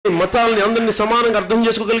మతాలని అందరినీ సమానంగా అర్థం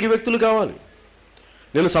చేసుకోగలిగే వ్యక్తులు కావాలి.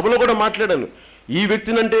 నేను సభలో కూడా మాట్లాడాను. ఈ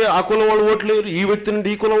వ్యక్తినంటే ఆ కులం వాళ్ళు ఓట్లేరు, ఈ వ్యక్తినంటే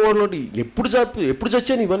ఈ కులం వాళ్ళు ఓటు. ఎప్పుడు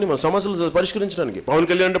చచ్చాను ఇవన్నీ మన సమస్యలు పరిష్కరించడానికి? పవన్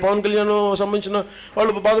కళ్యాణ్ అంటే పవన్ కళ్యాణ్ సంబంధించిన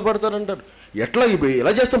వాళ్ళు బాధపడతారంటారు.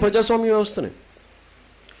 ఎలా చేస్తాం ప్రజాస్వామ్య వ్యవస్థని?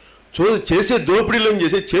 చేసే దోపిడీలను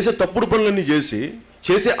చేసే తప్పుడు పనులన్నీ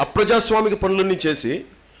చేసే అప్రజాస్వామిక పనులన్నీ చేసి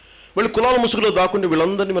వీళ్ళు కులాల ముసుగులో దాక్కుంటే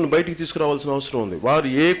వీళ్ళందరినీ మనం బయటికి తీసుకురావాల్సిన అవసరం ఉంది. వారు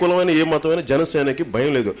ఏ కులమైనా ఏ మతమైనా జనసేనకి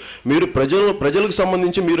భయం లేదు. మీరు ప్రజలకు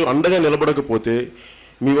సంబంధించి మీరు అండగా నిలబడకపోతే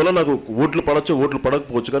మీ వల్ల నాకు ఓట్లు పడవచ్చు, ఓట్లు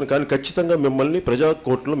పడకపోవచ్చు, కానీ ఖచ్చితంగా మిమ్మల్ని ప్రజా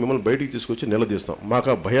కోర్టులో మిమ్మల్ని బయటికి తీసుకొచ్చి నిలదీస్తాం. మాకు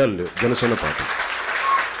ఆ భయాలు లేవు. జనసేన పార్టీ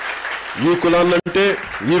ఈ కులాన్నంటే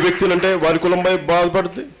ఈ వ్యక్తినంటే వారి కులం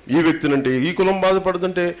బాధపడుతుంది, ఈ వ్యక్తినంటే ఈ కులం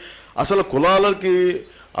బాధపడుతుంటే అసలు కులాలకి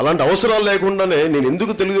అలాంటి అవసరాలు లేకుండానే నేను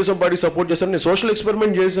ఎందుకు తెలుగుదేశం పార్టీ సపోర్ట్ చేశాను? నేను సోషల్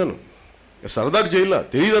ఎక్స్పెరిమెంట్ చేశాను, సరదాకు చేయలా.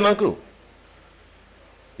 తెలియదా నాకు?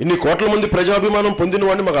 ఇన్ని కోట్ల మంది ప్రజాభిమానం పొందిన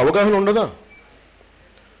వాడిని మాకు అవగాహన ఉండదా?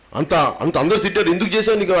 అంత అందరూ తిట్టారు, ఎందుకు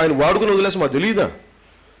చేశాను? నీకు ఆయన వాడుకొని వదిలేసి మాకు తెలియదా?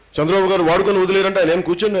 చంద్రబాబు గారు వాడుకొని వదిలేరంటే ఆయన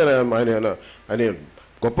కూర్చొని ఆయన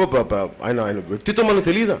గొప్ప ఆయన వ్యక్తిత్వం మనకు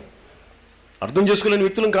తెలియదా? అర్థం చేసుకోలేని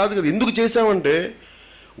వ్యక్తులం కాదు కదా. ఎందుకు చేశామంటే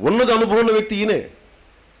ఉన్నది అనుభవం ఉన్న వ్యక్తి ఈయనే.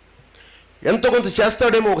 ఎంతో కొంత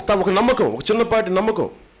చేస్తాడేమో ఒక నమ్మకం, ఒక చిన్నపాటి నమ్మకం,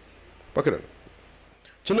 పక్కన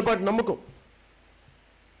చిన్నపాటి నమ్మకం.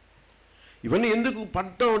 ఇవన్నీ ఎందుకు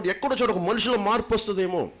పడ్డాం అంటే ఎక్కడో చోట ఒక మనుషులో మార్పు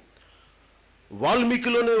వస్తుందేమో.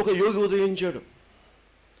 వాల్మీకిలోనే ఒక యోగి ఉదయించాడు,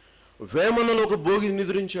 వేమనలో ఒక భోగి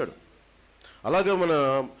నిద్రించాడు. అలాగే మన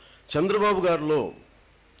చంద్రబాబు గారిలో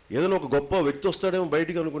ఏదైనా ఒక గొప్ప వ్యక్తి వస్తాడేమో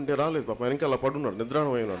బయటికి అనుకుంటే రాలేదు. పాప ఆయన ఇంకా అలా పడున్నాడు,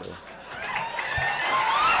 నిద్రాణమైనాడు.